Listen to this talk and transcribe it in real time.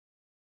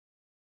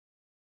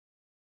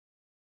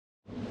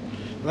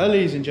Well,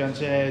 ladies and gents,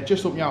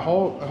 just up near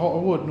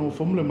Wood,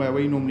 Northumberland, where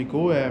we normally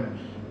go,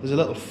 there's a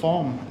little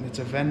farm and it's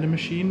a vending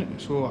machine.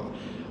 So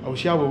I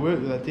was here with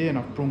work the other day and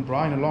I've brought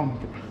Brian along.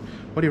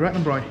 What do you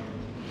reckon, Brian?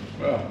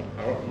 Well,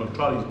 I'll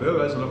try these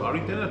burgers and look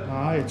alright, innit?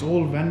 Aye, it's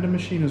all vending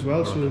machine as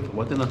well. So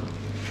what dinner?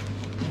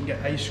 You can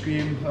get ice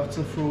cream, that's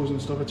the frozen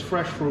stuff. It's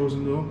fresh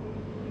frozen though.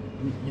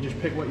 And you just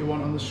pick what you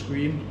want on the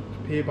screen,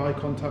 pay by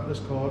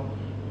contactless card.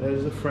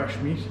 There's the fresh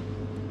meat,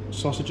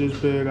 sausages,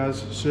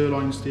 burgers,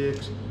 sirloin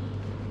steaks.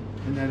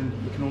 And then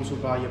you can also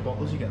buy your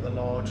bottles. You get the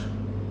large,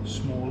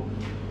 small,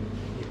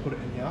 you put it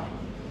in here.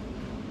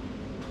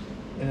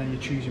 And then you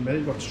choose your milk.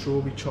 You've got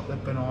strawberry,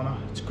 chocolate, banana.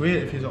 It's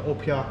great if you're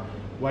up here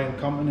while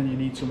camping and you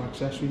need some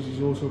accessories.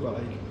 He's also got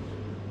like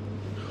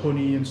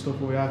honey and stuff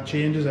over here.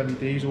 Changes every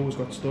day, he's always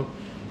got stuff.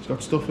 He's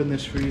got stuff in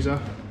this freezer.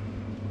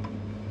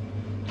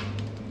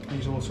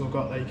 He's also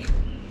got like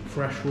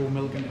fresh raw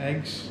milk and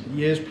eggs.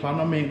 He is planning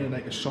on making it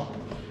like a shop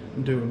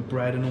and doing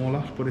bread and all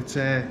that. But it's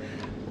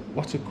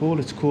what's it called?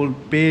 It's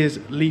called Bayes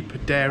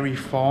Leap Dairy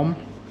Farm.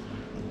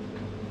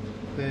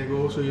 There you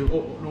go. So you're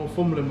up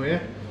Northumberland way.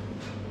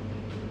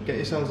 Get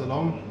yourselves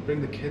along.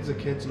 Bring the kids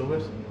love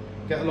it.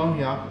 Get along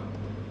here.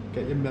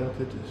 Get your milk.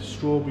 The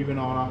strawberry,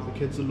 banana. The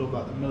kids will love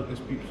that. The milk is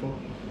beautiful.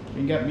 You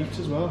can get meats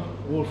as well,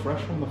 all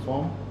fresh from the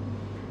farm.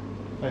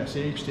 Like I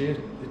say, each day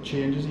it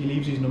changes. He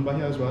leaves his number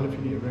here as well if you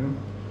need to ring him.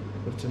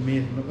 But it's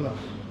amazing. Look at that.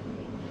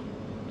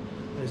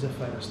 There's a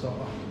fire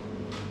starter.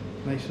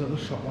 Nice little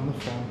shop on the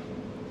farm.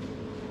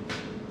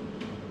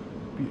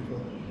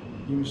 Beautiful.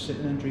 You just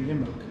sitting and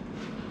drinking milk.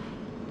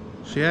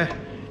 So yeah,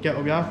 get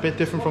up here, a bit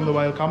different from the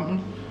wild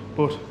camping,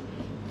 but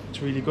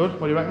it's really good.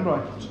 What do you reckon,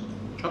 Brian?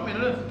 Chopping,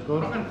 innit?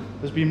 Good.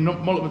 There's been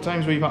multiple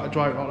times where you've had to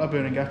drive out to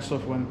Burn and get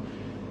stuff when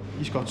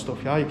he's got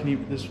stuff here. You can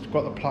even, there's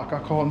got the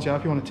placard cartons here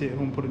if you want to take it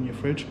home and put it in your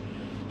fridge.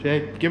 So yeah,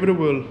 give it a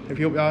whirl. If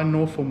you're up here in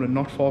Northumberland,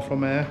 not far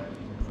from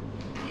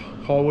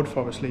Harwood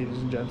Forest, ladies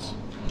and gents.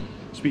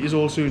 Speak to you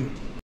all soon.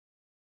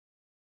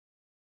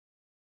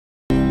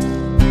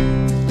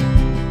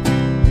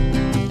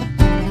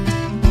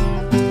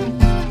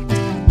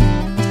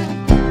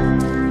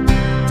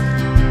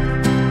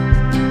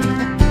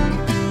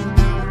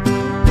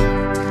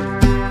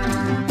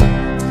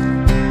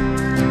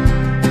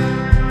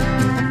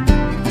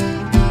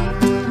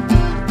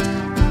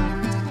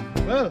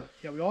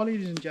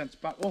 Ladies and gents,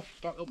 back up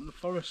in the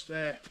forest.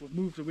 We've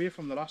moved away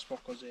from the last spot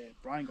because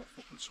Brian got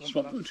fucking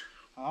swamped.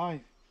 Aye,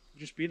 we've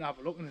just been to have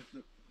a look and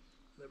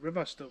the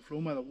river's still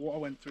flowing where the water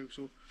went through,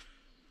 so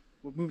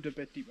we've moved a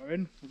bit deeper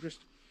in. We've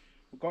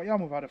got here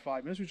and we've had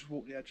 5 minutes. We just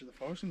walked the edge of the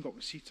forest and got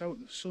the seats out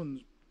and the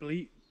sun's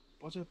bleaching.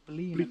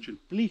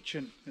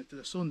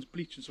 The sun's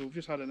bleaching, so we've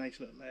just had a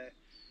nice little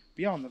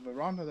beer on the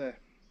veranda there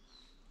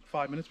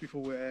 5 minutes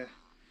before we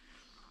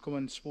come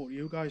and support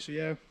you guys. So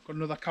yeah, got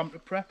another camp to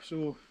prep,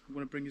 so we're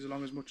going to bring you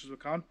along as much as we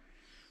can.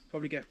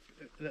 Probably get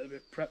a little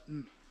bit prepped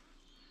and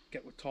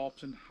get with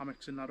tarps and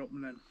hammocks and that up,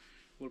 and then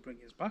we'll bring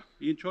you back.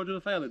 Are you in charge of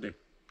the fire today?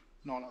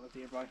 No, not the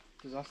day, Brian,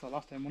 because that's the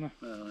last time, wasn't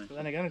it? Right. But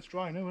then again, it's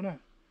dry now, isn't it?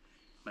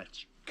 Well,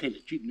 it's kind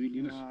of cheating, really,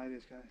 isn't it? Nah, it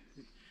is, guys.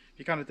 If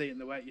you can't do it in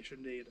the wet, you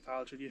shouldn't eat the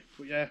towel, should you?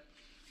 But yeah,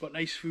 got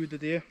nice food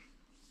today.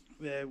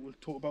 We'll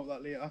talk about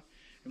that later.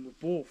 And we've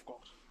both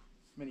got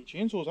mini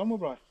chainsaws, haven't we,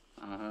 Brian?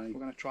 Aye.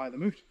 We're going to try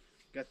them out.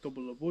 Get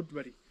double the wood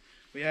ready.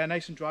 But yeah,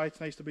 nice and dry.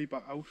 It's nice to be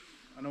back out.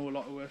 I know a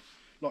lot of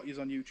you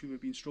on YouTube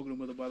have been struggling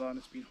with the weather and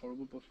it's been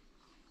horrible, but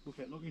look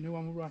at lucky new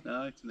one, right?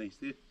 No, it's a nice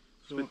day.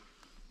 So it's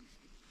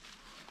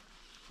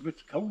a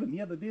bit cold in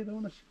here today, though,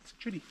 isn't it? It's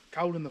chilly.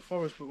 Cold in the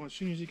forest, but as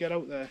soon as you get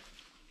out there,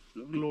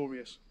 lovely.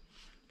 Glorious.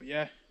 But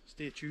yeah,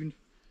 stay tuned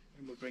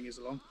and we'll bring you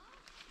along.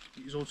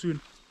 See you all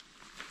soon.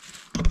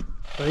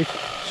 Right,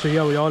 so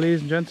here we are, ladies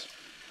and gents.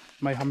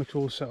 My hammock's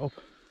all set up.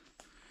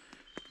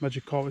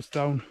 Magic carpet's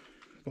down.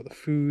 Got the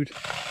food,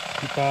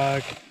 the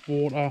bag,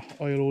 water,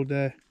 oil all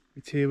there,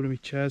 my table and my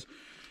chairs.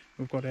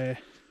 We've got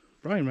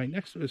Brian right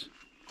next to us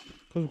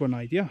because we've got an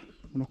idea.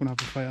 We're not going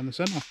to have a fire in the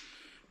centre.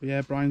 But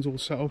yeah, Brian's all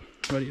set up,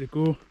 ready to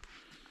go.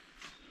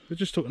 We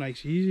just took it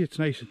nice and easy. It's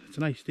nice. It's a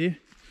nice day.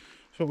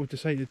 So what we've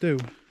decided to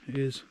do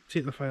is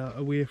take the fire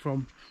away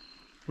from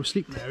our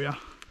sleeping area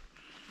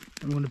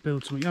and we're going to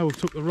build something. Yeah, we've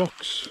took the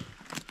rocks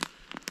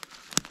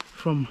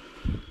from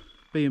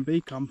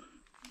B&B camp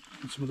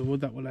and some of the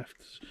wood that were left.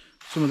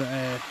 Some of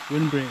the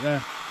windbreak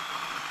there.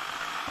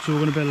 So we're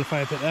going to build a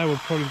fire pit there. We'll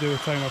probably do a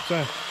time up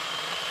there.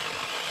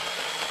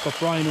 Got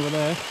Brian over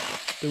there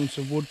doing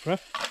some wood prep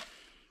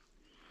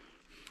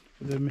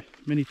with a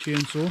mini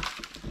chainsaw.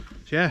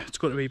 So yeah, it's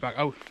good to be back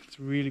out. It's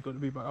really good to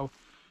be back out.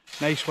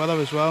 Nice weather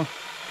as well.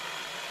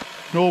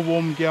 No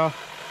warm gear.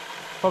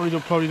 Probably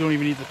don't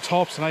even need the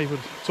tops tonight, but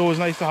it's always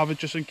nice to have it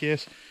just in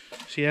case.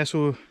 So yeah,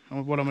 so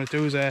what I'm going to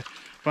do is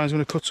Brian's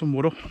going to cut some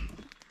wood up.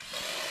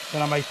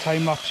 Then I might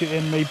time lapse it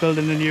in me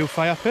building a new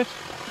fire pit.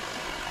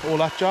 All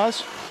that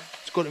jazz.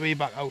 It's good to be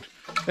back out.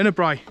 Isn't it,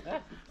 Bri? Yeah.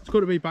 It's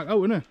good to be back out,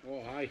 isn't it?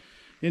 Oh, hi.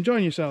 You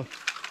enjoying yourself?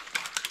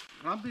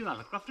 I'm doing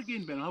that craft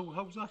again, Ben.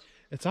 How's that?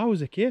 It's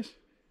always the case.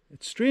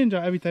 It's strange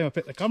that every time I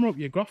pick the camera up,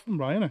 you're grafting,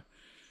 Bri, isn't it?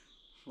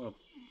 Well,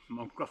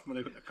 I'm gruff when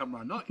I got the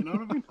camera or not, you know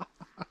what I mean?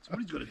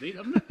 Somebody's got to do it,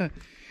 haven't they?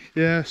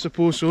 Yeah, I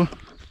suppose so.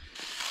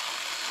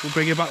 We'll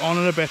bring it back on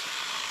in a bit.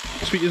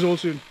 Speak to you all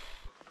soon.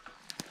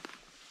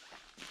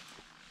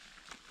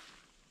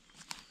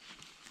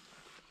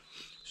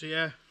 So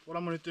yeah, what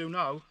I'm going to do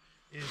now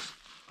is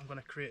I'm going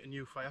to create a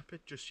new fire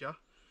pit just here.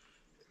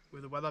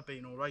 With the weather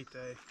being alright,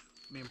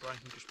 me and Brian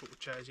can just put the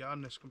chairs here,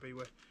 and this can be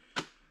where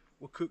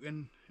we're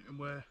cooking and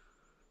we're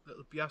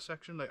little beer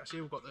section. Like I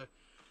say, we've got the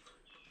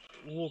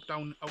walk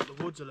down out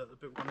the woods a little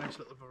bit. We've got a nice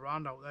little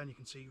veranda out there, and you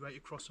can see right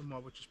across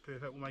somewhere, which is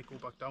perfect. We might go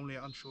back down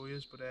later and show you,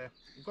 but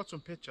we've got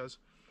some pictures.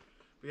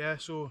 But yeah,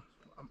 so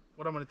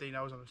what I'm going to do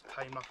now is I'm going to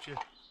time lapse you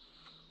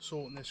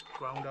sorting this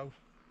ground out.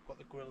 Got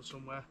the grill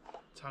somewhere,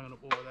 it's hanging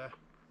up over there.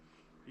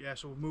 But yeah,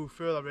 so we'll move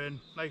further in.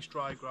 Nice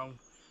dry ground,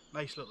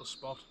 nice little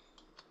spot.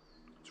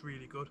 It's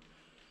really good,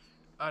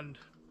 and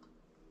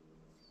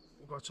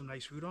we've got some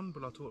nice food on,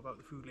 but I'll talk about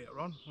the food later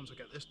on once I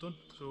get this done.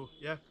 So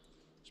yeah,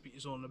 speak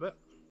to you all in a bit.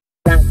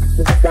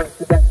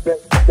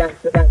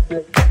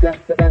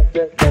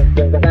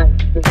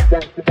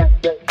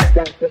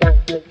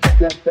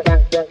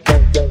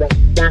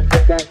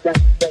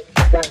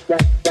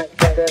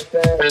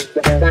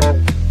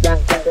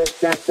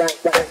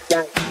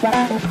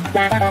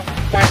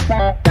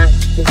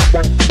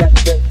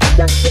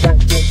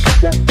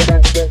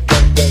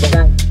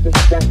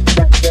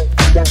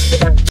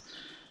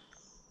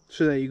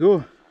 So there you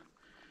go,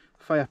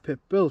 fire pit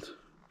built.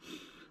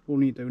 All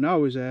we need to do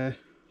now is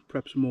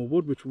prep some more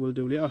wood, which we'll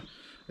do later.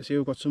 I see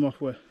we've got some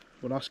off with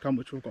last camp,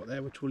 which we've got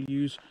there, which we'll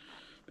use.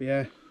 But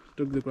yeah,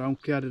 dug the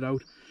ground, cleared it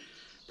out,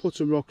 put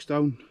some rocks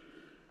down.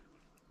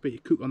 Bet you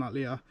cook on that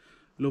later.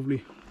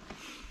 Lovely.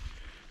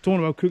 Talking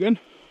about cooking,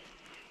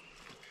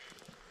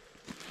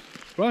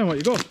 Brian, what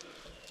you got?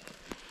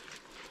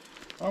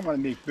 I'm going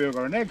to make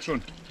burger and eggs,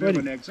 son. Burger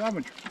and egg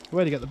sandwich.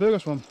 Where do you get the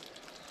burgers from?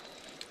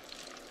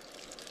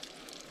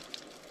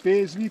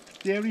 Paisley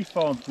Dairy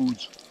Farm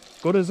Foods.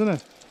 Good, isn't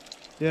it?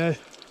 Yeah,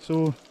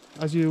 so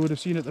as you would have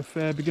seen at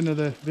the beginning of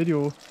the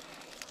video,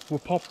 we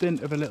popped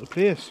into a little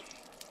place.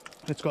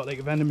 It's got like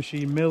a vending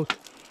machine, milk,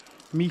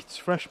 meats,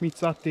 fresh meats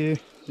that day.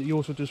 He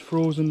also does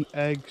frozen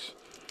eggs,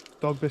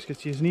 dog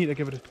biscuits. You just need to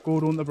give it a go,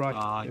 don't the Bri,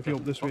 if you're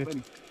up this way.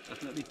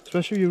 Definitely.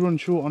 Especially if you run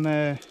short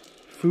on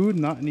food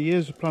and that, and he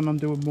is planning on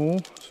doing more.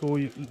 So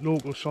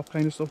local shop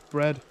kind of stuff,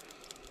 bread,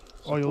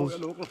 oils.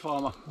 Support a local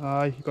farmer.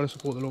 Aye, you got to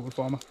support the local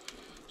farmer.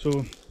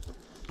 So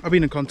I've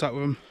been in contact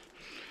with him.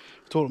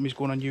 Told him he's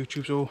going on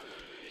YouTube, so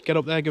get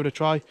up there, give it a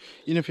try.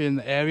 Even if you're in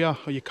the area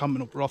or you're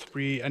camping up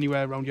Rothbury,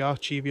 anywhere around here,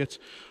 Cheviot,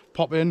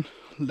 pop in,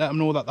 let them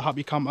know that the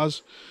Happy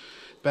Campers,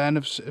 Ben,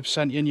 have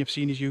sent you and you've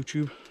seen his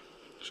YouTube.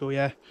 So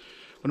yeah,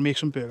 I'm going to make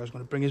some burgers, I'm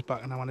going to bring his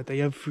back, and I want a day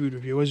of food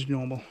review as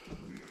normal.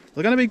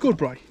 They're going to be good,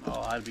 Bri.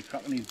 Oh, I'll be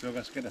cracking these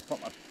burgers, get a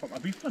proper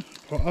beef one.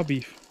 Proper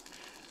beef.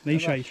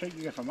 Nice shite. Shite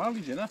you get from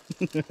Aldi's, you know?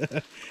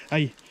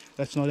 Aye,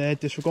 let's not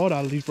disregard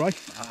Aldi's, Bri.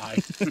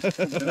 Aye.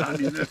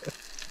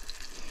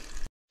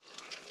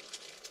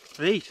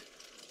 Right,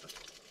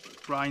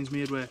 Brian's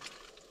made with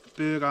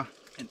burger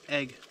and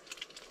egg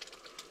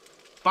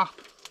bap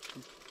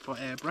for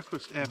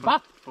breakfast,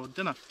 for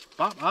dinner.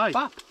 Bap, aye.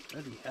 Bap.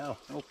 Bloody hell,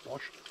 no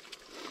posh.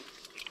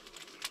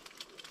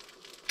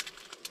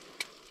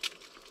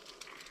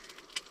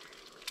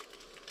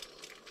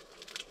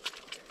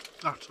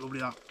 That's lovely,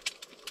 that.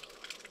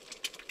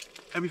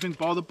 Everything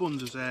bar the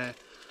buns is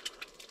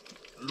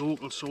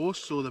local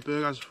source, so the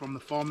burgers from the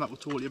farm that we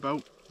told you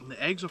about, and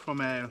the eggs are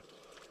from a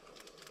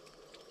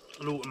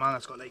local man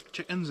that's got like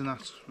chickens and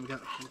that. We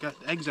get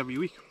eggs every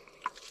week.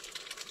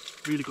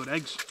 Really good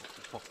eggs.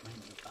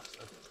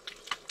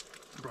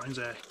 Brian's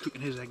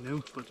cooking his egg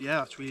now, but yeah,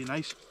 that's really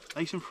nice.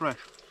 Nice and fresh.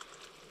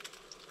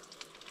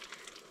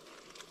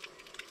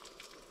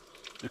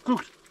 They're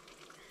cooked.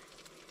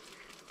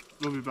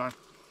 Lovely, Brian.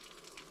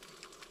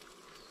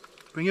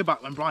 Bring it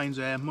back when Brian's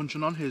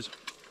munching on his.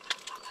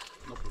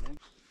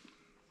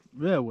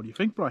 Yeah, what do you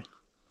think, Brian?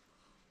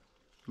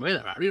 Well,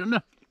 they're alright, aren't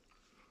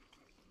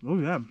they? Oh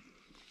yeah.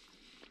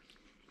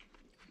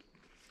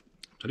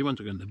 So he wants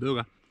to get in the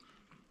burger.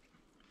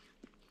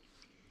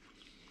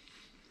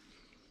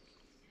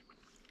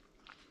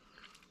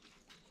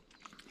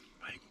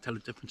 I can tell the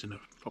difference in the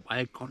proper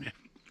egg, can't you?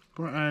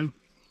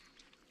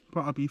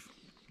 Proper beef.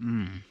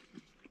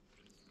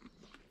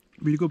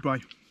 Really good,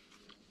 Brian.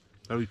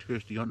 Very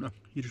tasty, aren't they?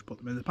 You just put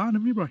them in the pan,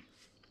 haven't you, Brian?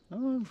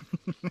 Oh,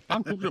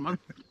 I'm cooked it, man.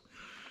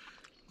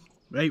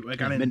 Right, we're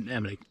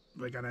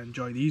gonna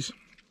enjoy these.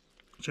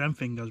 Gem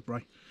fingers,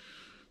 Brian.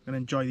 Gonna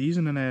enjoy these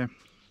and then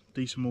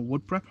do some more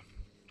wood prep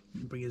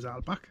and bring his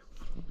Al back.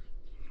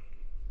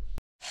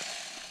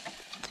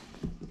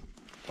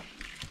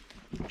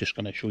 Just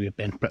gonna show you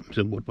Ben prepping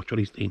some wood. Watch what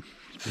he's doing.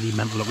 It's really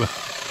mental, look.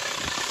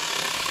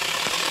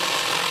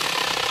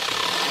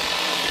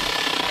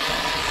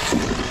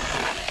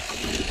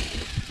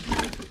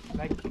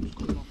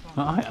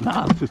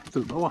 Nah, it's just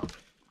still lower.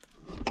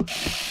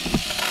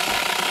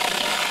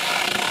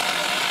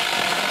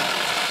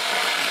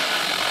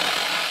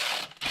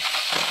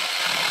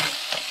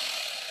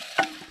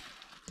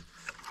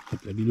 The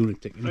bloody be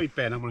lunatic. Right,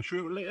 Ben, I'm going to show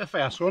you later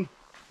first, son.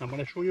 I'm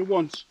going to show you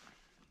once.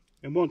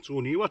 And once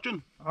only. You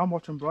watching? I'm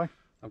watching, Bri.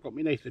 I've got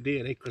my knife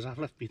today, right, because I've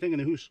left me thing in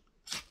the house.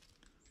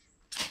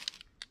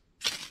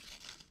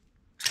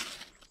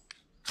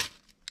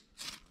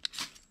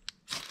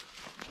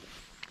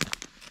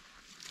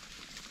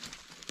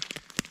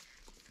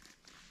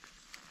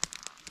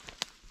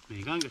 There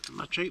you go, get the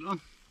match right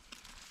on.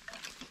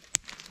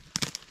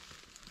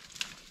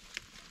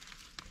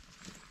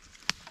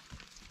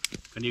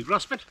 Can you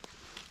grasp it?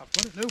 I've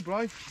got it now,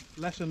 Bri.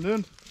 Lesson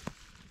learned.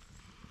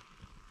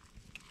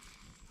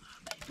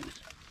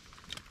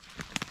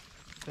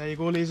 There you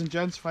go, ladies and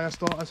gents. Fire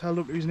starter's held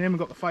up to his name and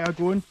got the fire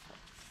going.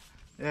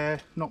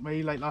 Not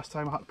me, like last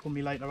time I had to pull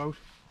my lighter out.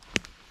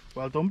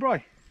 Well done,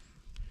 Bri.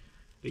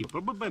 No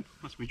problem, Ben.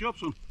 That's my job,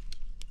 son.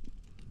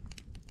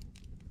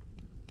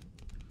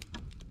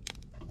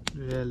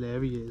 Yeah,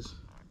 there he is.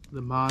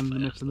 The man, the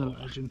myth and the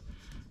legend.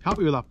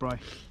 Happy with that, Bri?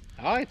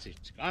 Aye,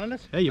 it's gone in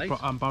it. Hey, you're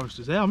nice. embarrassed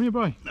as there, haven't you,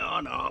 Bri? No,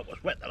 it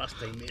was wet the last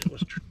time, mate. It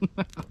was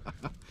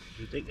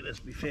ridiculous,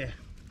 to be fair.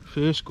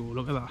 First go,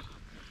 look at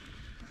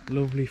that.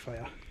 Lovely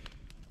fire.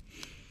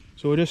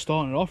 So we're just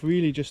starting it off,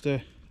 really, just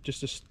to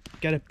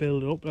get it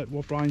built up, like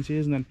what Brian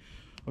says, and then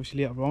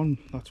obviously later on,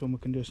 that's when we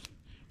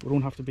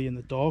don't have to be in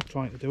the dark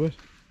trying to do it.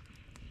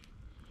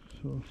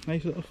 So,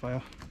 nice little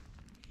fire.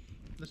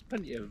 There's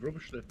plenty of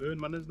rubbish to burn,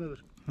 man, isn't there?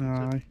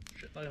 Aye.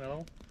 Shit like that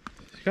all.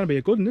 It's going to be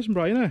a good one, isn't it,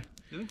 Brian?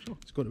 Do you think so?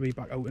 It's good to be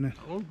back out in it.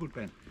 All good,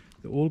 Ben.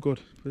 They're all good,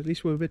 but at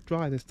least we're a bit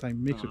dry this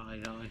time. Makes it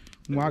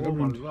whack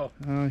around. Well.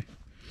 Aye,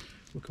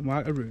 we can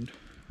whack around.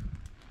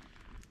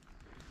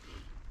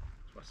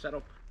 So I set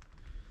up.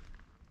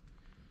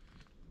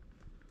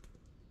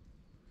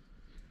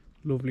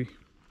 Lovely.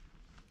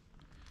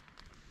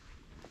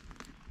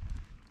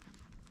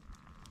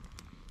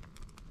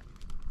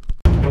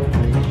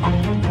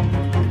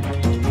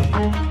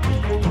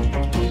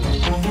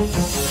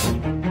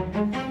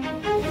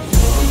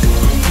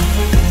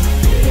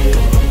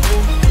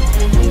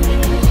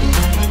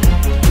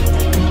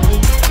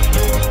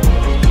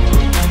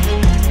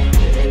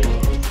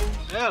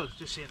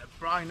 Just seeing a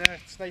Brian there.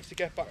 It's nice to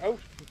get back out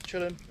and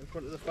chilling in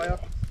front of the fire.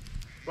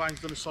 Brian's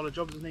done a solid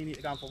job, doesn't he? Need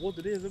to go for wood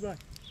today, isn't he, Brian?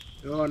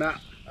 No, nah.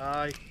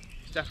 Aye,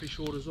 he's definitely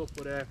showed us up,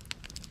 but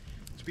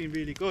it's been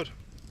really good.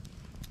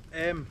 So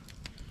I'm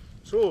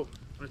going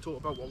to talk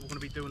about what we're going to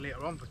be doing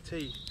later on for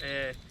tea.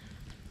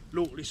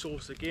 Locally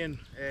sourced again.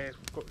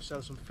 We've got to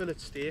sell some fillet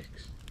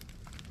steaks.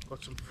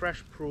 Got some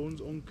fresh prawns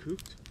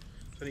uncooked.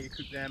 So I need to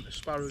cook them,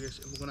 asparagus,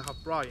 and we're going to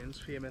have Brian's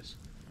famous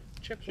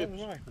chips.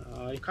 Right.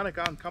 Aye. We kind of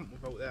can't camp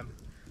without them.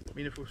 I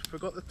mean, if we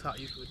forgot the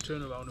tatties, we'd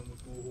turn around and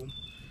we'd go home.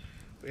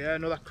 But yeah,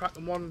 another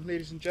cracking one,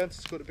 ladies and gents.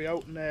 It's good to be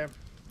out, and I'd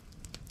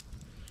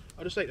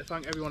just like to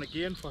thank everyone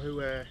again for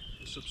who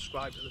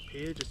subscribed to the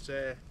page.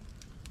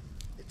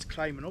 It's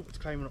climbing up. It's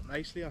climbing up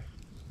nicely.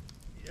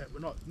 Yeah,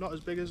 we're not as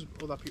big as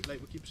other people,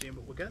 like we keep saying,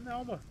 but we're getting there,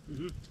 aren't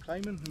we? It's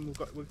climbing, and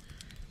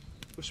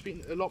we're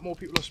speaking. A lot more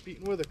people are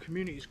speaking with. The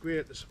community's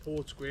great. The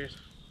support's great.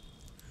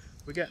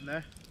 We're getting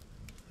there.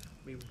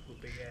 I mean, we'll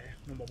be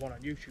 #1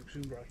 on YouTube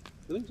soon, Bri.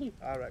 You think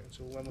so? I reckon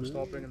so. When we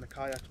start bringing the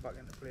kayaks back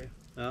into play.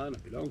 Ah,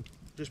 not be long.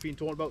 Just been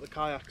talking about the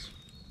kayaks,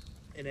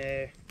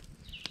 and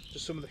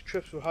just some of the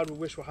trips we had. We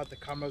wish we had the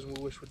cameras, and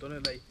we wish we'd done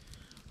it. Like,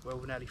 well,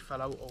 we nearly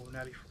fell out, or we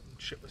nearly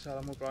shipped the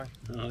on, Bri.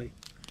 Aye.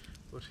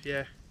 But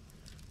yeah,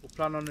 we'll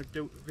plan on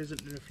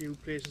visiting a few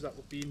places that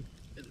we've been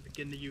at the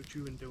beginning of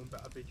YouTube and doing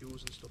better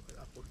videos and stuff like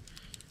that. But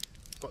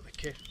we've got the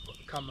kit, got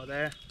the camera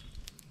there,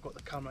 got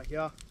the camera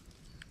here.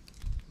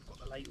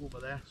 Light over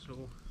there,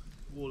 so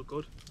all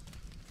good.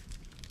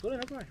 Good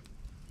enough, right?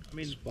 I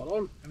mean, spot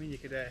on. I mean, you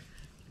could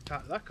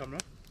tap that camera,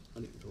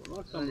 and you can talk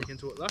that camera. And you can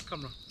talk that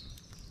camera.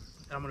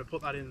 And I'm going to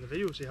put that in the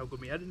video, see how good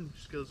my editing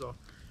skills are.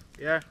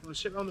 Yeah, I'm going to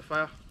sit around the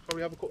fire,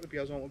 probably have a couple of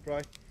beers on with Bri.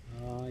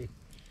 Aye.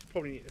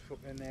 Probably need to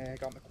fucking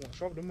get on the corner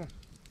shop, don't we? I'm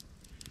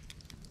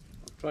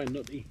trying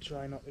not to.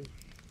 Try not to. I'm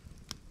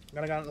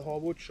going to go into the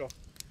hardwood shop.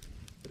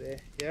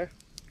 But yeah,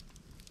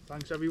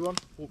 thanks everyone.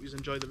 Hope you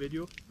enjoyed the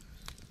video.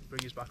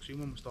 Bring us back soon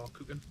when we start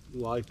cooking.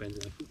 Oh, I've been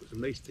there. Cook with some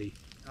nice tea.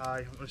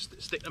 Aye, I'm going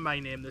to stick to my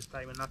name this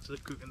time, and that's the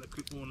cook and the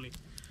cook only.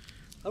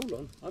 Hold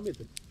on, I made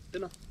the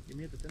dinner. You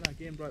made the dinner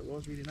again, Bri. It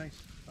was really nice.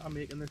 I'm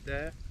making the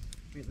there,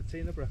 making the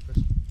tea and the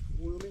breakfast.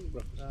 Oh, you're making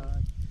breakfast?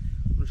 I'm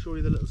going to show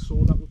you the little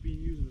saw that we've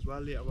been using as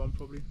well later on,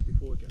 probably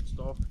before it gets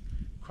dark.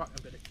 Cracking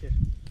a bit of kit.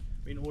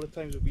 I mean, all the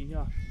times we've been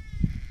here,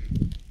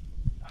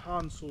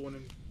 hand sawing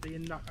and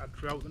being knackered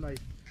throughout the night.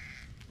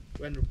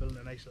 We ended up building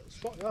a nice little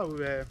spot. Yeah,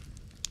 with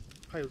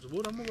piles of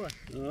wood, haven't we?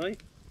 Aye.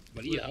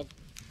 Well, you have.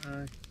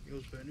 Aye,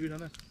 yours burnt out,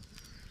 hasn't it?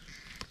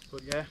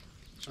 But yeah.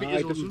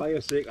 I didn't buy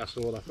a steak, I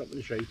saw that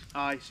flipping shite.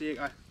 Aye, see,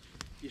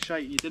 you're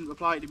shite. You didn't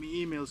reply to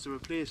me emails to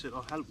replace it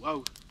or help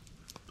out.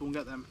 Don't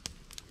get them.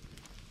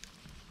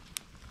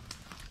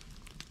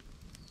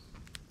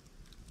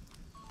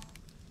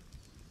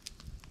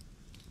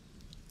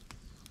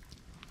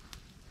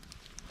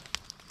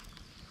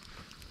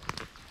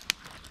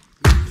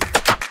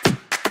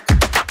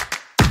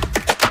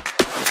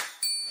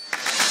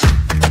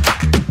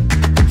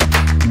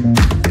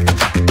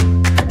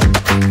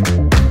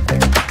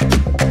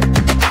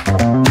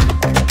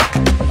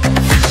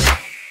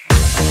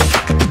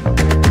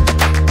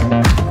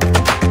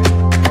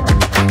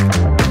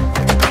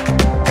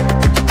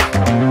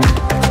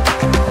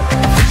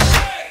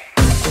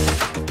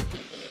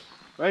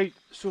 Right,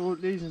 so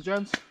ladies and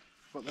gents,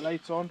 got the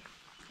lights on.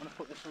 I'm going to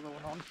put this other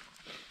one on.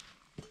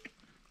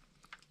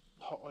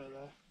 Hot oil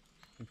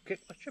there.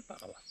 Kick the chip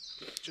out of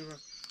that.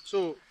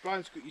 So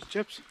Brian's got his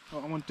chips.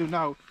 What I'm going to do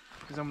now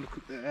is I'm going to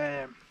cook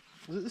the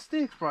was it the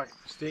steak, Brian?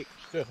 Steak,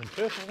 surf and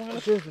turf.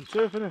 Surf and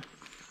turf, innit?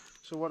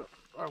 So what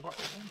I've got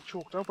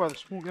choked out by the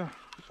smoke, yeah.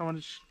 So I'm going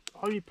to just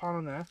oil your pan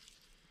in there.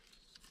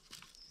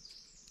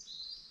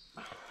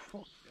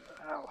 Fuck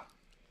hell.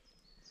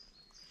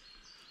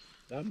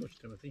 That much,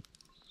 Timothy.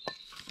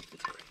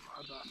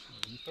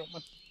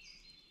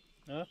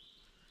 No?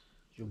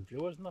 Young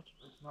viewers, not?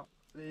 No,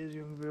 it is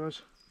young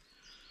viewers.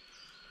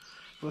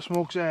 But the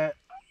smoke's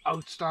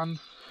outstand.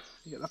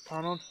 You get that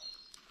pan on.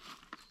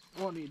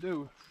 What do you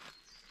do?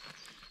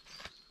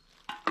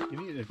 You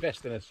need to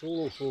invest in a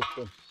solo soap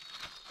gun.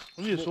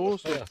 I need a solo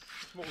steak.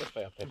 Smokeless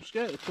fire pit. I'm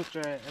scared to touch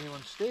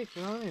anyone's steak,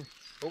 you know what I mean?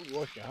 Don't you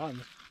wash your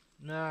hands.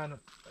 Nah, no.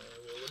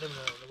 We're living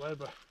in the wild,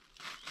 bro.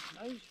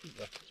 Nice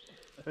people.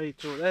 Right,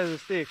 so there's the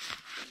steaks.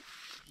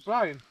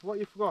 Brian, what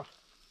you forgot?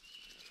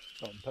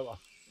 Salt and pepper.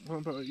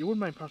 Well, you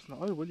wouldn't mind passing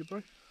the oil, would you,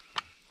 Brian?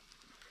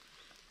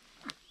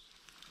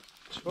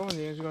 So what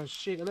you're going to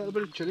shake a little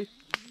bit of chilli.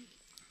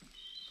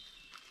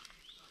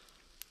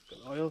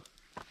 Got the oil.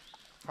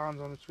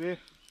 Pan's on its way.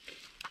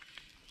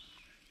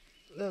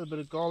 A little bit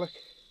of garlic.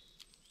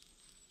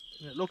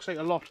 And it looks like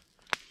a lot,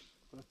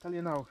 but I'll tell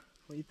you now,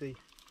 what you do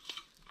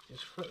is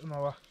flip them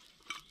over.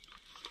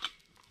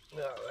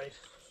 Yeah, right.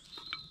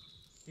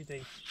 You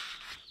do.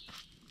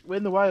 We're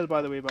in the wild,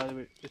 by the way.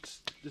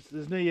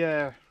 There's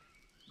no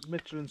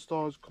Michelin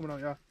stars coming out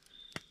here.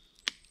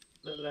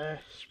 Little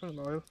spring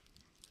oil.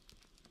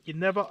 You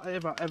never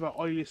ever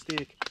oil your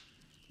steak.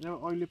 You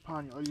never oil your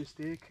pan, you oil your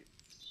steak.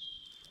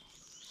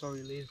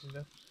 Sorry, ladies and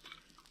gentlemen.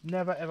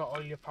 Never ever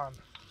oil your pan.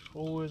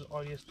 Always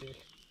oil your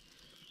steak.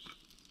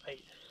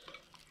 Right.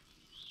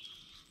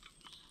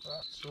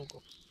 That's so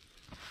good.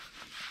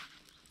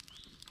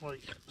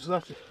 Right,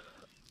 so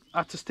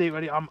that's the steak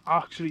ready. I'm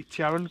actually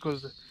tearing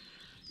because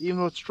even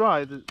though it's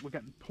dry, we're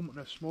getting pumping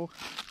of smoke.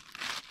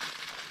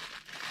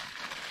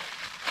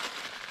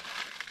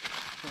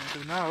 So what I'm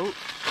doing now is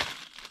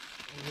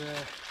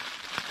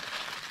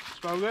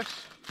asparagus.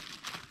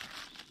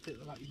 Take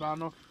the lacky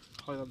barn off,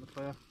 hide on the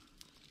fire.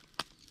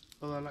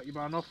 Pull the lacky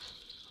barn off,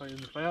 hide on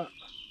the fire.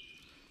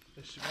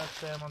 Just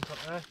that's on top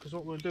there, because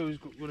what we're going to do is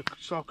we're going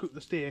to start cooking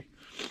the steak.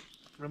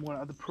 And then we're going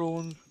to add the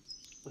prawns,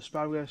 the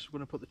asparagus, we're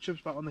going to put the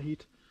chips back on the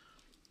heat.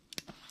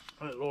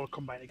 And it'll all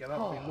combine together,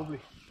 it'll be lovely.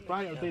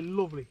 Right, it'll be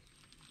lovely.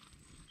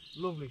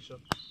 Lovely,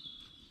 son.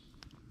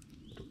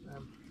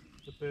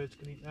 The birds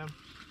can eat them.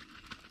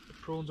 The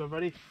prawns are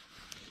ready.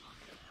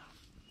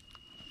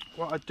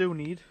 What I do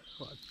need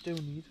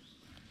is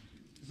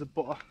the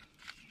butter.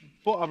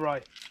 Butter,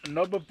 right?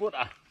 Knob of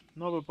butter.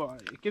 Knob of butter.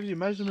 It gives you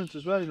measurements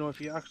as well, you know,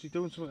 if you're actually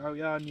doing something out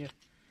here and you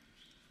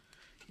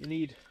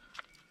need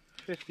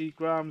 50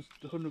 grams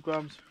to 100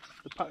 grams.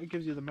 The packet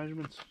gives you the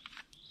measurements.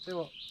 See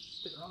what?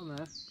 Stick that on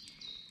there.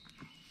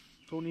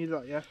 Don't need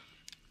that yet.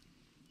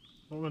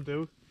 What I'm going to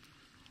do.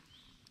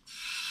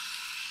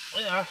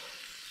 Yeah.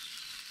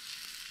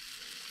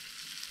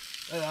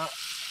 Like that.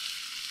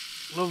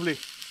 Lovely.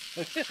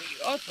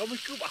 Oh, Tommy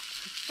Cooper.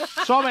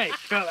 Tommy!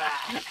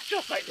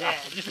 Just like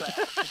that. Yeah, just like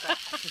that.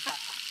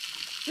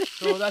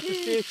 So that's the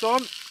steaks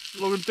on.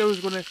 What we're going to do is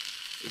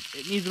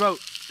it needs about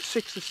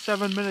 6 to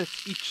 7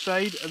 minutes each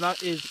side, and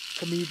that is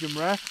to medium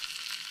rare.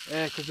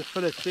 Because the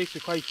fillet steaks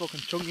are quite fucking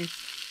chunky.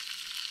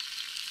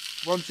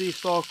 Once these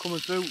start coming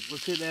through, we'll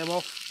take them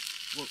off.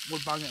 We'll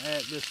bang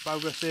the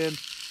asparagus in.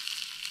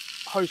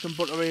 Hide some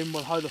butter in,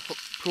 we'll hide the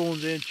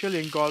prawns in, chilli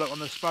and garlic on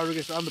the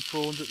asparagus and the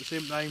prawns at the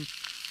same time.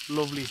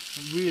 Lovely,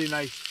 really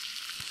nice.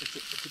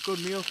 It's a good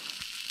meal.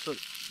 So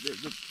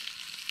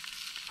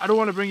I don't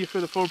want to bring you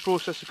through the full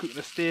process of cooking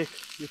a steak.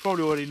 You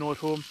probably already know at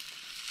home,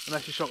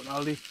 unless you're shopping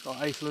Aldi or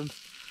Iceland.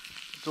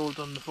 It's all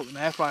done in the fucking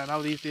air fryer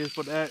now these days.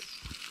 But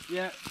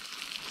yeah,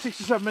 6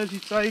 to 7 minutes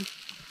each side.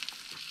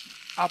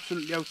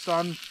 Absolutely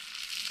outstanding.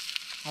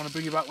 I want to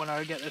bring you back when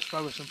I get the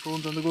asparagus and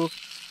prawns on the go.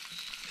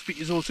 Speak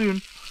to you all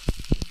soon.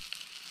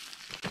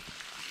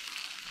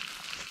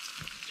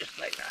 Just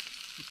like that.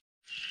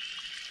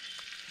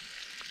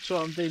 So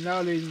what I'm doing now,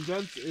 ladies and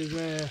gents, is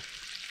the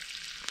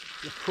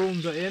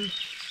prawns are in.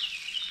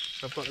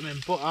 I've got them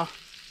in butter,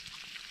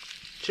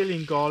 chilli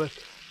and garlic.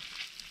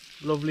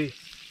 Lovely.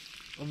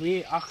 And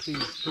they actually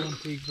don't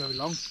take very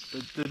long.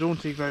 They don't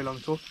take very long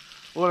at all.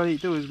 All I need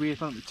to do is wait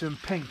for them to turn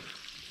pink.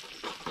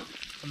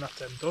 And that's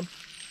them done.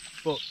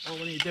 But what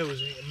we need to do is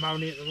we need to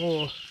marinate them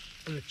all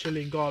in the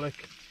chilli and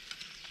garlic.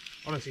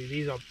 Honestly,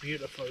 these are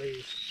beautiful,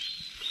 these.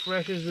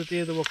 Fresh as the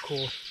day they were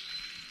caught.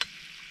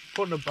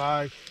 Put in a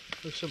bag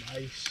with some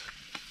ice.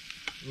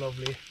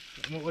 Lovely.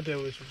 And what we'll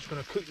do is we're just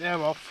going to cook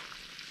them off.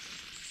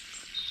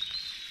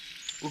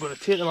 We're going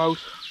to take them out.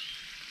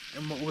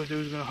 And what we're going to do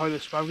is we're going to hide the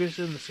asparagus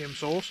in the same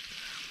sauce.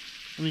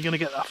 And you're going to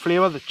get that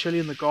flavour, the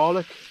chilli and the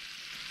garlic.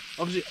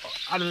 Obviously,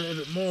 add a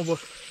little bit more,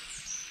 but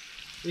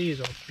these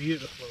are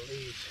beautiful,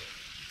 these.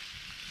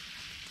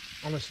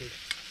 Honestly,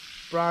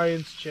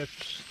 Brian's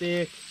chips,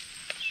 steak,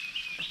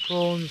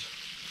 prawns,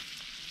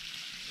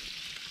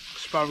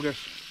 asparagus.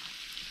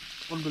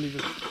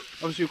 Unbelievable.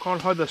 Obviously you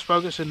can't hide the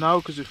asparagus in now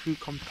because of food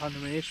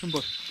contamination,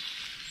 but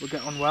we'll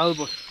get on well.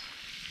 But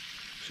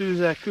as soon as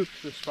they're cooked,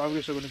 the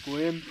asparagus are going to go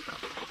in.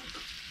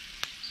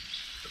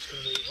 It's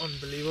going to be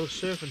unbelievable.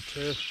 Surf and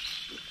turf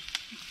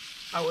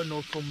out in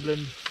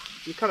Northumberland.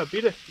 You cannot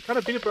beat it. You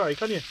cannot beat it, Brian,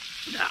 can you?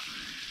 Nah.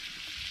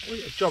 Well,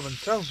 get a job in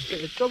town.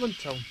 Get a job in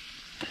town.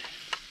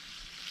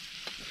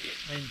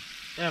 I mean,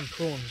 them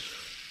prawns,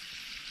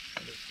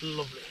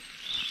 lovely,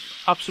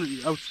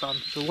 absolutely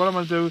outstanding. So what I'm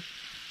going to do,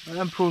 when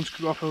them prawns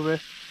cook off a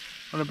bit,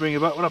 I'm going to bring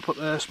it back when I put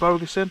the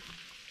asparagus in.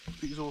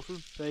 These all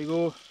through. There you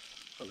go.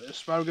 Got the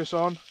asparagus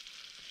on.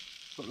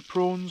 Got the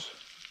prawns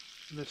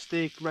and the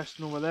steak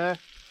resting over there.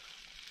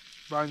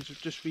 Brian's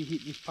just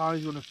reheating his pan.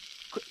 He's going to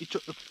quickly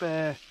chuck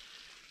the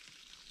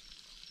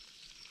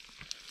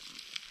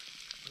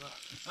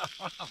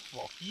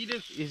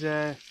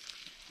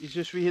He's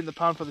just reheating the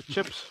pan for the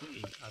chips.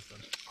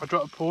 I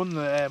dropped a prawn in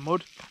the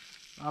mud.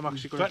 I'm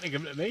actually going to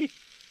give it to me.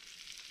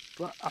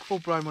 I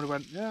thought Brian would have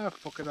went, yeah,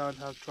 fuck it, I'll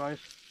try it.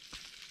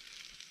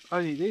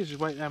 I need these, just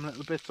wait them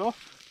little bits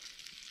off.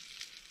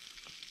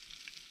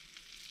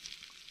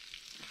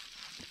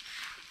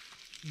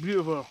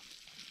 Beautiful.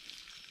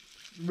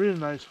 Really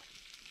nice.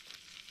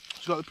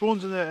 So got the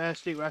prawns in the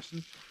steak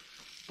resting.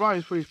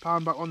 Brian's put his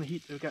pan back on the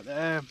heat to get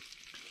the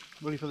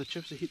ready for the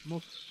chips to heat them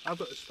up. I've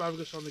got the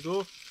asparagus on the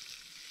go,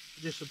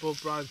 just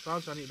above Brian's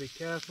pan, so I need to be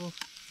careful.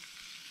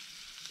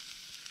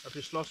 I've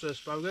just lost the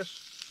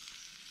asparagus.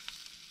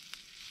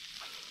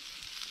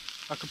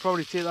 I could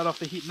probably take that off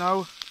the heat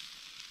now.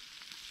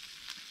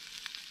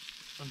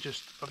 I've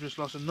just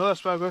lost another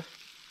asparagus.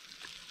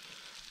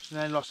 So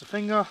then I lost a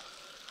finger.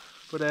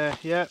 But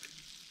yeah,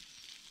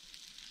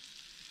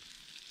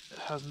 it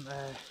hasn't.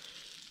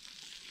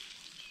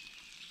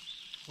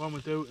 What I'm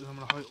going to do is I'm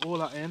going to hide all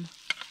that in.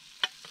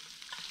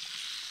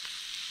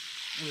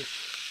 Just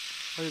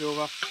hide it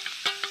over.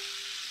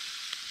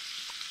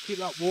 Keep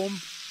that warm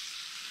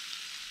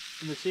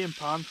in the same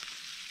pan.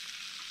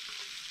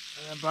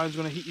 And then Brian's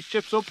going to heat his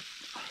chips up.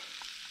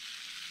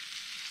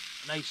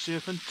 Nice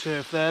surf and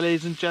turf there,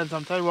 ladies and gents.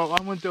 I'm telling you what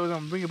I'm going to do is I'm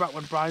going to bring it back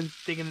when Brian's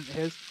digging into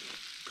his.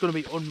 It's going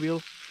to be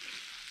unreal.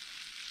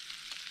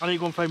 I need to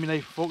go and find my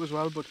knife and fork as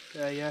well, but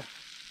yeah.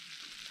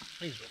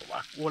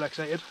 All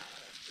excited.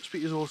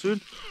 Speak to you all soon.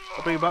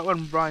 I'll bring it back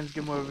when Brian's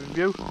giving me a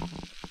review.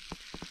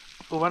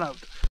 Over and out.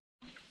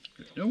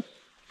 No.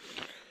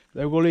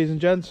 There we go, ladies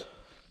and gents.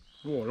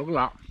 Oh, look at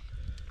that.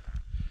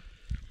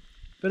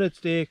 Fillet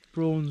steak,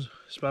 prawns,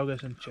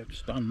 asparagus and chips.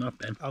 Stand up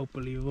then.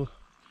 Unbelievable.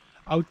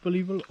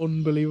 Unbelievable,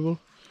 unbelievable.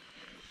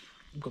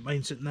 I've got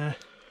mine sitting there.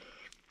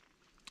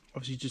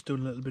 Obviously just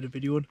doing a little bit of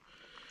videoing.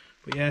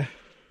 But yeah.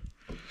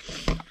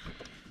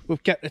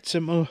 We've kept it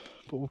simple,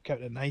 but we've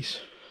kept it nice.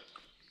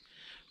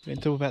 We're going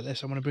to talk about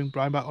this. I'm going to bring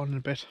Brian back on in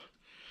a bit.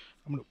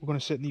 We're going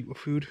to sit and eat with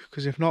food,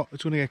 because if not,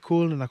 it's going to get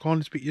cold and I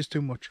can't speak to you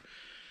too much.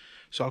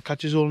 So I'll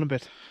catch you all in a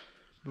bit.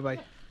 Bye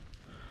bye.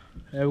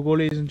 There we go,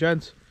 ladies and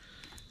gents.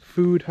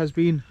 Food has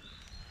been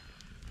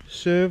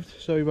served.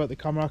 Sorry about the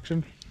camera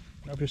action.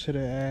 I've just hit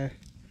a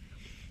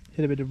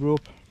bit of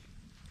rope.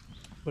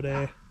 But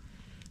the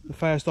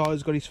fire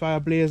starter's got his fire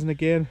blazing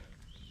again.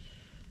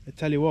 I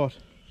tell you what,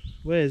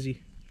 where is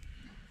he?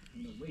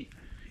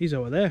 He's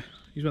over there.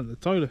 He's went to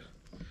the toilet.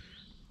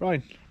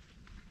 Brian.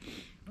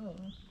 Oh.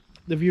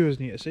 The viewers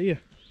need to see you.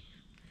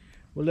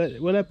 We'll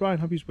let Brian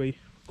have his way.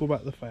 Go back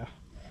to the fire.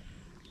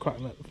 Crack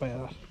and let the fire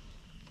out.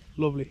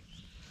 Lovely.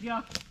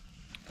 Yeah.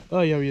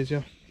 Oh yeah, he is,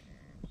 yeah.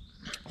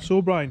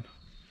 So Brian.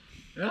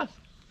 Yeah.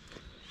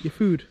 Your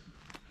food.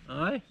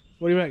 Aye.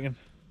 What do you reckon?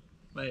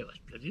 Well, it was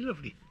bloody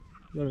lovely.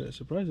 Got a bit of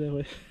surprise there,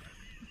 mate.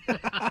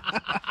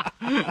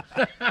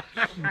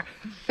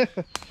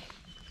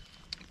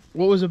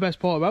 What was the best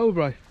part about it,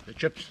 Brian? The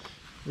chips.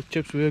 The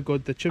chips were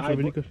good. The chips were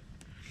really good.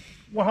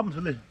 What happens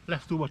to the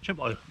leftover chip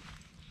oil?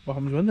 What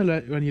happens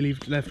when you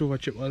leave leftover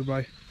chip oil,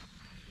 Brian?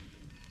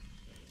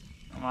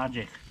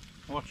 Magic.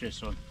 Watch this,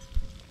 son.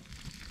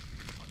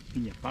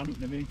 In your pan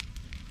and everything.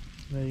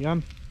 There you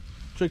go.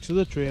 Tricks of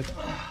the trade.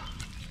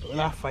 Look at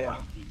that fire.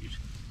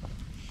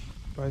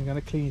 Brian's going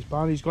to clean his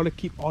pan. He's got to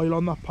keep oil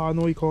on that pan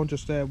though. He can't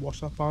just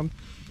wash that pan.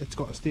 It's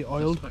got to stay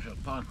oiled. Special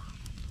pan.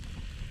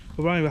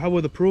 But Brian, how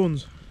were the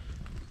prawns?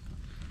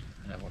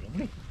 They were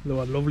lovely. They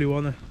were lovely,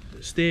 weren't they?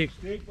 The steak.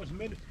 Steak was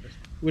made.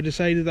 We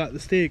decided that the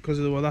steak, because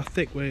they were that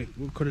thick, we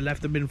could have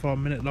left them in for a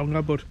minute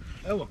longer, but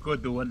they were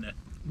good though, weren't they?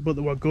 But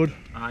they were good.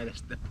 Aye,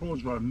 the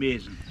prawns were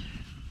amazing.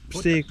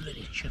 Steak. The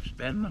bloody chips,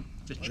 Ben.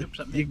 The chips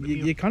that make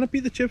you can't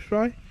beat the chips,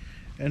 Brian.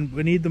 And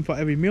we need them for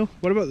every meal.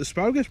 What about the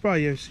asparagus,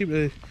 Brian?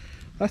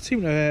 That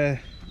seemed to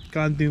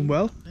go on doing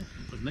well. Yeah,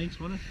 it was nice,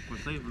 wasn't it?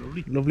 It was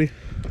lovely. Lovely.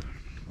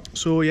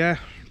 So yeah,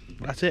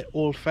 that's it.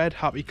 All fed,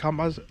 happy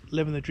campers,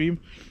 living the dream.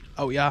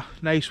 Oh yeah,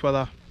 nice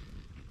weather,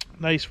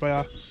 nice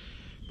fire.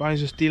 Brian's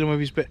just dealing with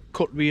his bit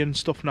cutlery and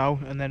stuff now,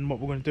 and then what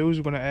we're going to do is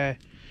we're going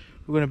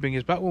to bring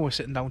his back when we're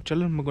sitting down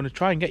chilling. We're going to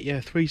try and get you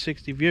a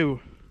 360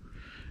 view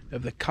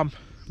of the camp.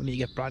 We need to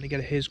get Brian to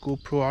get his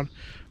GoPro on.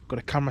 got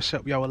a camera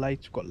set up with our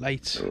lights, we've got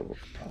lights.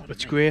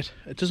 It's great.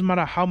 It doesn't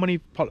matter how many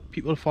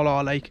people follow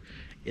our like.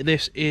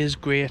 This is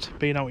great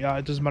being out here.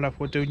 It doesn't matter if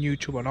we're doing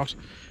YouTube or not.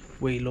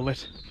 We love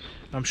it.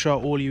 And I'm sure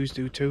all you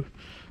do too.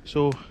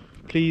 So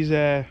please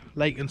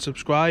like and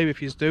subscribe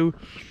if you do.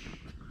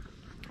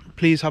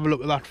 Please have a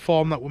look at that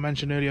form that we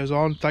mentioned earlier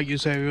on. Thank you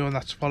to everyone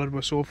that's followed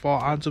us so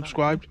far and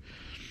subscribed.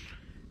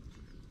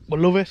 We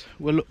love it.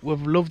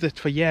 We've loved it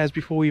for years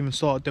before we even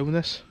started doing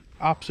this.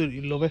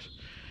 Absolutely love it.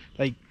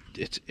 Like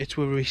it's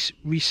a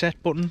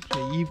reset button.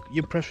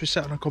 You press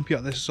reset on a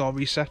computer. This is our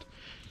reset.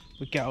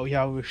 We get out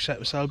here, we reset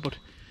ourselves. But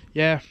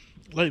yeah,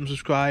 like and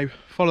subscribe.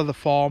 Follow the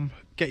form.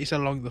 Get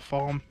yourself along the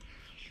form.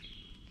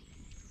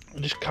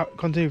 And just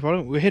continue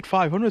following. We hit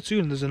 500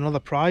 soon. There's another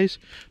prize,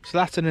 so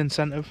that's an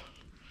incentive.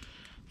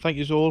 Thank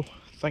you all.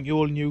 Thank you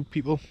all new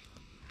people,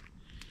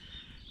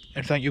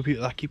 and thank you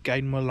people that keep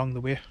guiding me along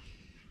the way.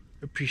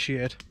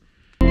 Appreciate it.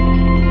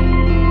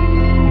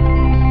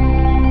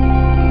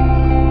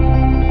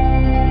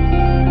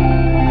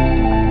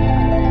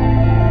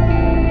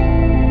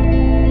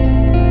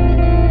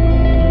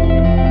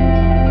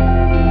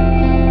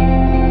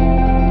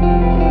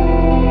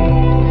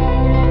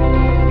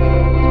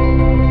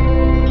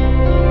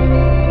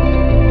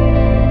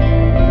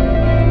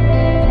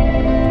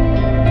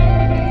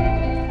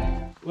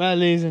 Well,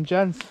 ladies and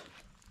gents,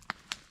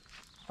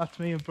 that's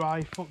me and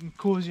Bri fucking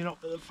cozying up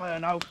to the fire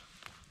now.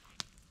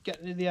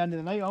 Getting to the end of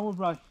the night, aren't we,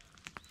 Bri?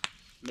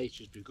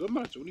 Nature's been good,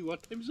 man. It's only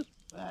what time is it?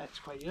 It's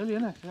quite early,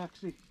 isn't it?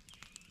 Actually,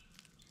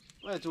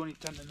 well, it's only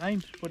 10 to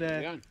 9, but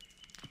Yeah.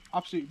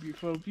 absolutely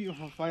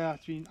beautiful fire.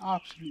 It's been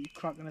absolutely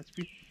cracking. It's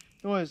been,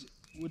 you know, as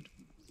we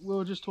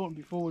were just talking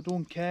before, we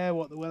don't care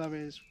what the weather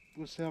is.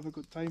 We'll still have a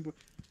good time, but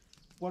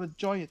what a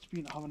joy it's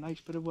been to have a nice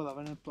bit of weather,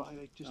 isn't it, Bri?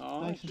 Like just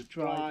nice and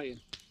dry.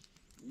 And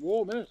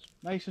warm, isn't it?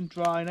 Nice and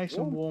dry, nice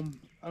and warm.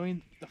 I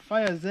mean, the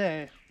fire's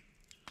there,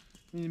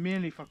 I mean,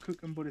 mainly for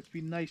cooking, but it's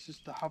been nice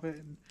just to have it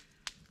and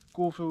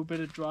go through a bit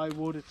of dry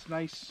wood. It's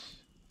nice.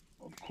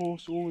 Of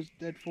course, always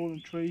dead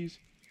fallen trees.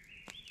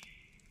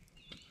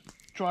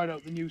 Tried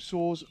out the new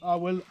saws. I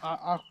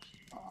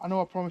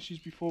know I promised you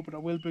before, but I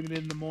will bring it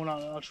in the morning.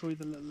 I'll show you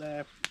the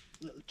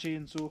little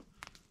chainsaw.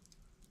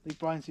 Like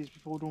Brian says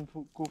before, don't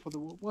go for the,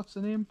 what's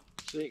the name?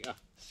 Sega.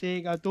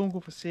 Sega. Don't go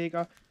for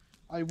Sega.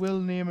 I will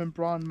name and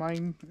brand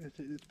mine.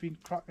 It's been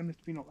cracking. It's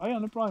been alright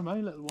on the Brian,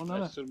 my little one,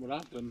 That's what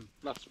happened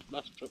last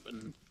trip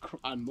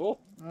and more.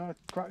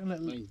 Cracking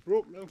little. Mine's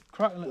broke now.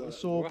 Cracking little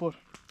saw, but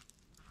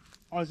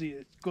honestly,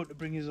 it's good to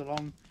bring us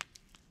along.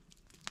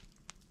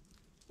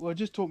 Well, I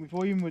just talked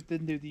before, even if we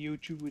didn't do the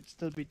YouTube, we'd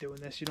still be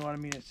doing this. You know what I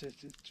mean? It's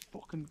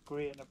fucking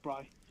great in a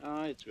Bri.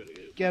 It's really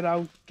good. Get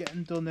out,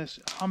 getting done this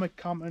hammock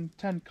camping,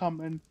 tent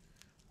camping,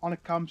 on a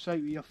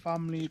campsite with your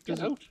family. Just get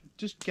out.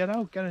 Just get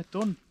out, get it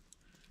done.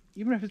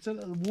 Even if it's a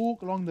little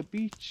walk along the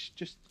beach,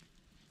 just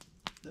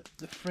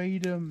the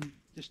freedom,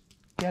 just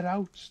get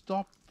out,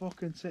 stop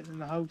fucking sitting in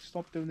the house,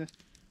 stop doing this.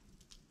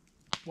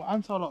 We'll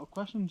answer a lot of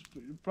questions.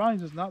 Brian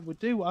doesn't that, we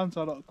do answer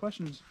a lot of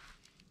questions.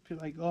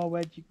 People like, oh,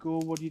 where do you go,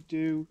 what do you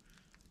do?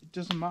 It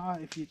doesn't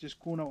matter if you're just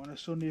going out on a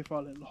Sunday for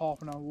a little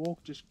half an hour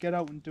walk, just get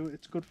out and do it,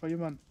 it's good for you,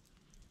 man.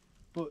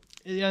 But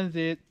at the end of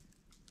the day,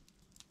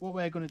 what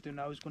we're going to do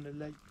now is going to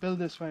like build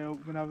this fire out.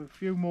 We're going to have a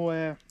few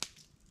more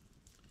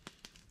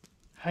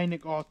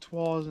Heineken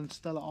Artois and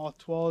Stella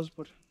Artois,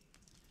 but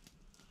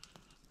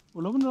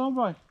we're loving it all,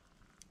 Bri.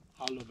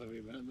 I love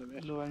every minute of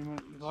it. Love every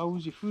minute. How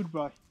was your food,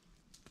 Bri?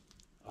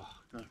 Oh,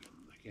 no,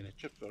 making a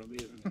chips are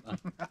amazing.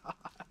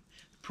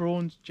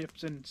 Prawns,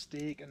 chips and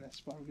steak and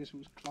asparagus, it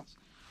was class.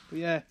 But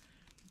yeah,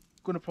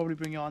 going to probably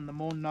bring you on the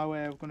morning now.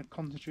 We're going to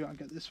concentrate on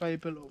get this fire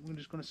built up. We're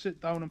just going to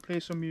sit down and play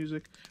some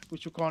music,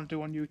 which we can't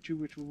do on YouTube,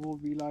 which we've all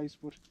realised.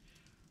 But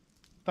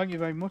thank you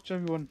very much,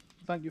 everyone.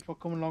 Thank you for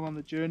coming along on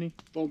the journey.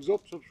 Thumbs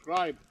up,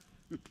 subscribe.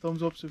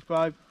 Thumbs up,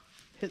 subscribe,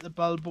 hit the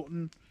bell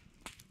button,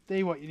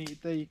 do what you need to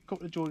do.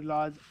 Couple of Geordie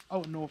lads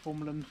out in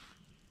Northumberland.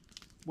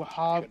 We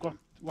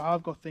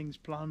have got things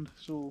planned,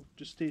 so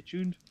just stay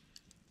tuned.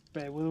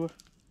 Bear with us.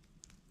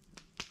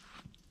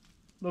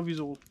 Love yous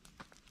all.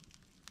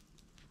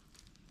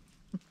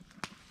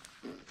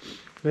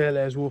 Well,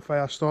 there's our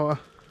fire starter.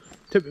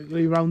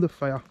 Typically round the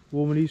fire,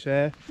 warming his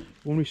hair,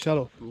 warming his cell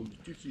up.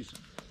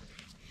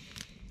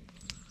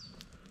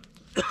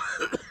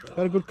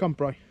 Had a good camp,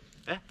 Bri.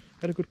 Eh?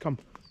 Had a good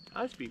camp.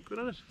 It's been good,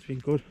 hasn't it? It's been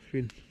good. It's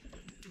been,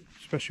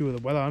 especially with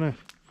the weather, hasn't it?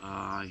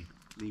 Aye,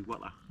 the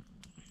weather.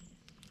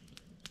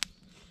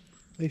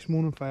 Nice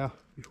morning fire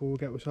before we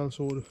get ourselves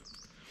sorted.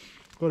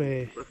 Got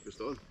a Breakfast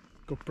on.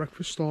 Got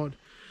breakfast started.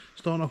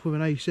 Starting off with a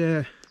nice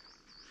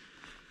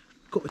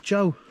cup of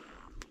chow.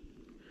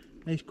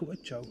 Nice cup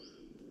of chow.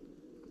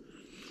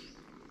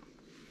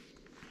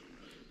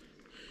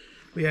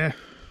 But yeah,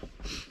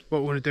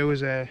 what we're going to do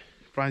is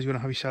Brian's going to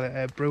have his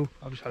salad brew.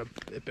 I've just had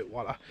a bit of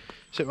water,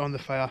 sit around the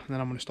fire, and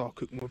then I'm going to start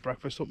cooking with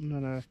breakfast up. And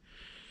then,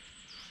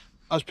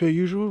 as per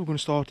usual, we're going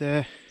to start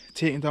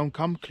taking down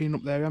camp, cleaning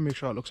up the area, make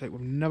sure it looks like we've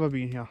never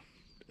been here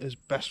as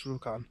best we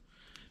can.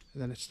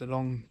 And then it's the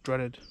long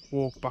dreaded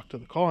walk back to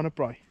the car, innit,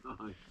 Bri?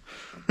 Aye.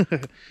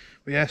 But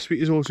yeah, speak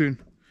to you all soon.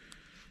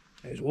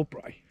 There's what,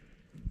 Bri.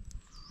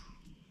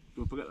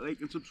 Don't forget to like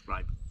and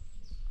subscribe.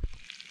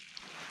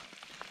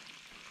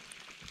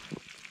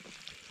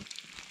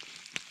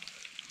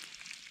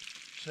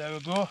 So there we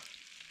go.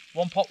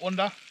 One pot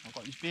wonder. I've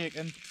got his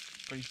bacon,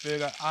 got his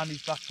burger and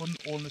his black pudding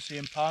all in the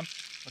same pan.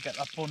 We'll get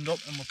that punned up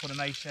and we'll put a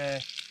nice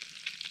egg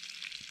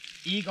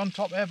on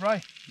top there,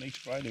 Bri. Nice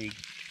fried egg.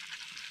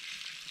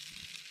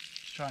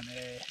 Just trying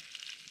to...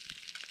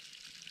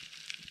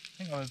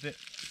 I think I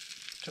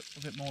took a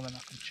bit more than I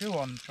can chew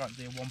on trying to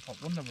do a one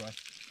pot wonder, Bri.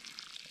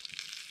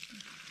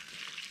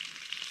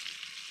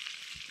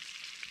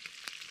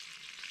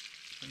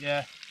 But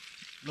yeah,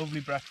 lovely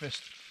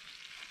breakfast.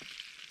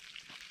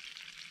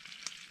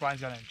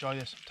 Brian's gonna enjoy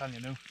this, I'm telling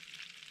you now.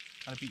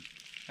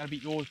 Gonna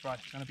beat yours, Brian.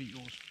 Gonna beat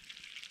yours.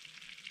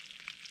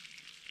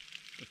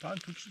 The pan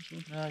cooks its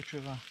own. Yeah,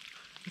 true, man.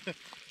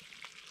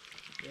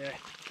 Yeah.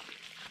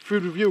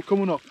 Food review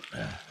coming up.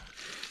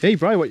 Hey,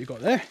 Brian, what you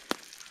got there?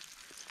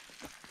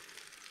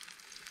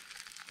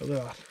 Look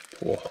at that.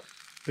 Oh.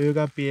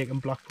 Burger, bacon,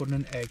 black pudding,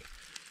 and egg.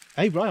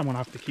 Hey, Brian, I'm gonna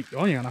have to keep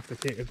going. You're gonna have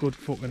to take a good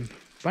fucking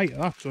bite of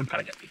that, son.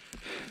 Gotta get me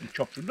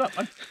chopped with that,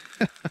 man.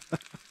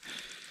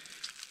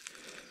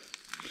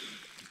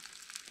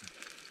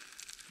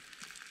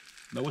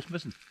 No, what's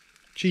missing?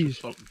 Cheese.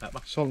 Salt and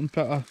pepper. Salt and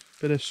pepper.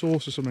 Bit of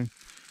sauce or something.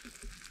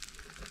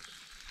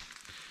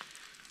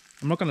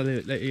 I'm not going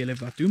to let you live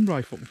that doom,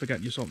 Bri. Fucking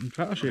forget your salt and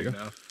pepper shaker.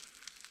 No.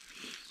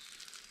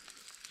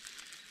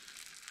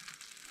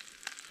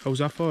 How's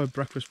that for a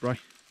breakfast, Bri?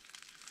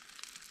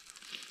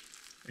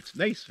 It's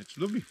nice. It's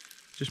lovely.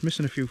 Just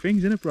missing a few things,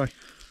 isn't it, Bri?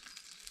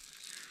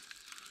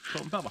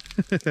 Salt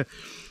and pepper.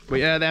 But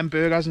yeah, them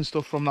burgers and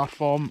stuff from that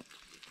farm,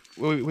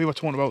 we were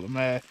talking about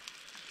them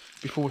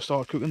before we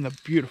started cooking. They're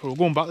beautiful. We're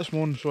going back this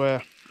morning, so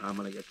I'm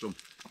gonna get some.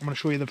 I'm going to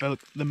show you the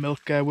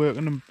milk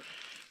working, and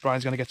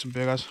Brian's going to get some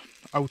burgers.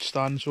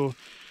 Outstanding. So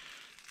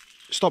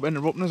stop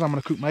interrupting us. I'm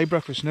going to cook my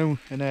breakfast now,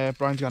 and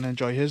Brian's going to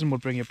enjoy his, and we'll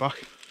bring you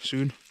back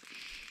soon.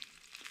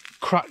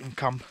 Cracking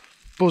camp.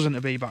 Buzzing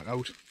to be back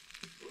out.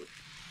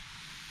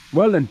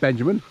 Well then,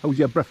 Benjamin, how's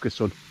your breakfast,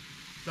 son?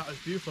 That is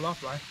beautiful, that,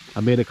 Brian.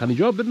 I made a canny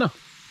job, didn't I?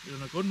 You're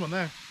doing a good one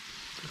there.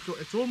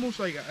 It's almost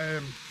like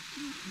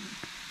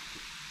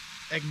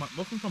egg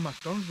McMuffin from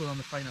McDonald's, but on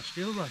the finer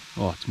scale, right?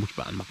 Oh, it's much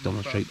better than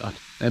McDonald's, straight that.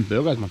 Them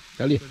burgers, man,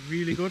 tell you. They're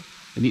really good.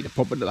 They need to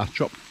pop into that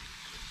shop.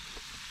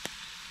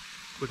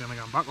 We're going to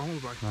go back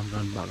home, right? I'm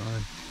going back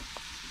on.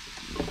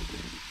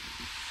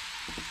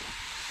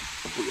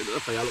 Put you to the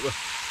fire, look.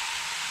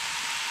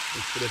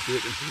 Let's put a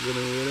bacon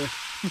away there.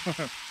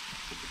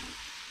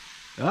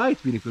 Aye,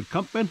 it's been a good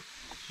camp, Ben.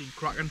 It's been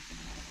cracking.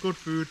 Good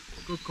food,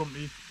 good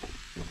company,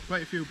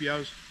 quite a few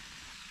beers.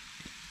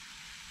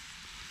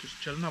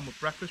 Just chilling on with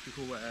breakfast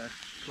before we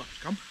collapse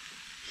camp.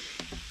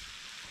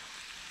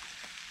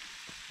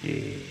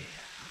 Yeah.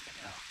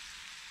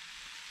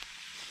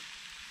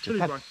 Chilly,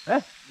 Brian.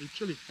 Eh? It's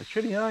chilly. It's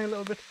chilly, aye, a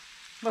little bit.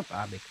 Not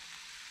bad, mate.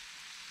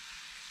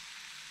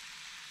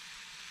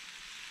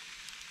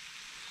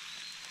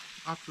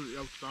 Absolutely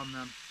outstanding,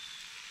 man.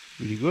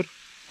 Really good.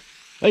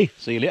 Hey,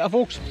 see you later,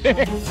 folks.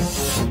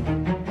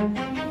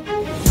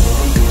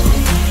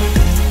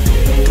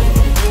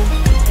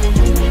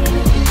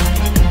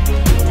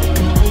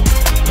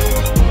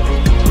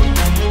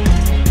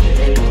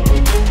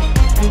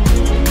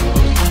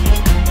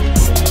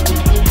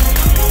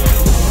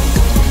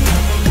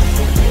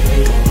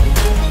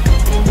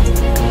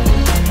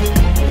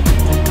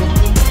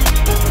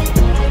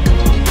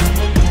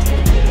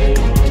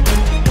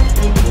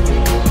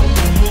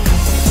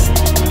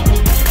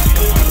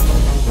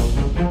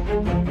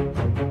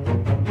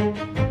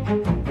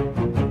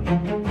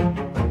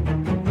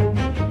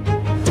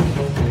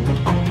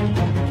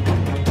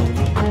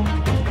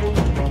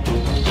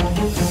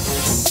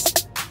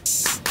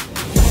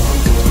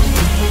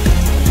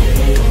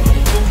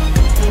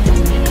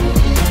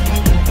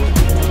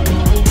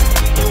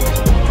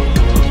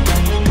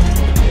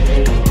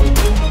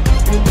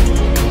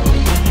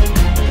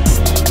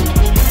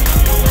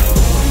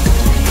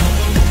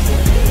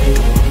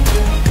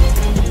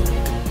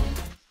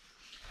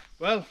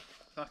 Well,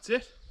 that's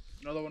it.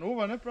 Another one over,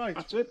 isn't it, Brian?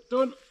 That's it,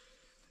 done.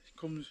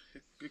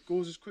 It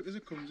goes as quick as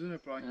it comes, isn't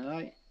it, Brian?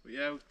 Aye. But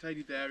yeah, we've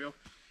tidied the area up.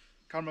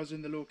 Camera's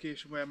in the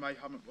location where my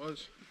hammock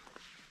was.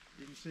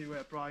 You can see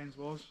where Brian's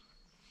was.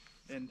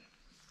 And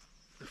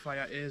the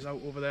fire is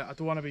out over there. I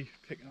don't want to be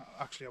picking it.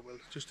 Actually, I will.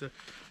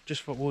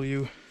 Just for all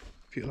you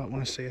people that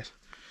want to see it.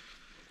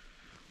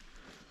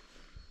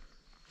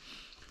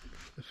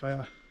 The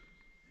fire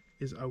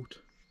is out.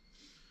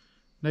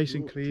 Nice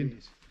and clean.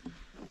 Geez.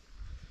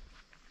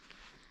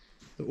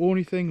 The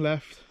only thing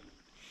left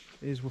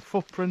is with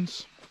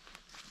footprints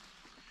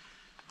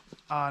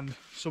and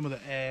some of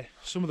the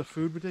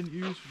food we didn't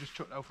use. We just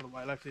chucked it out for the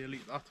wildlife. They'll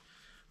eat that.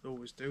 They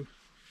always do.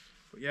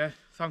 But yeah,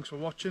 thanks for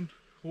watching.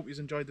 Hope you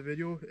enjoyed the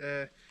video.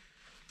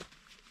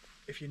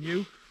 If you're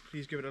new,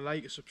 please give it a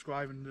like, a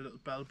subscribe, and the little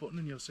bell button,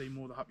 and you'll see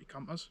more of the happy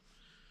campers.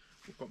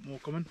 We've got more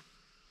coming.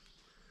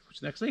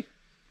 What's next, eh?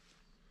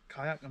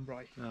 Kayak and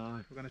Bri. Aye.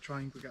 We're going to try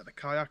and get the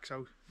kayaks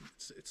out.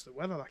 It's the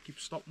weather that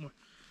keeps stopping me.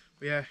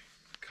 But yeah,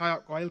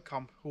 kayak wild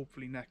camp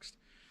hopefully next.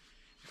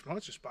 If not,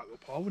 it's just back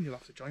up par when you'll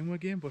have to join me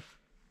again, but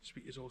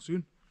speak to you all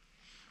soon.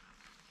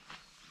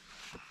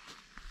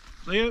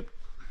 See you.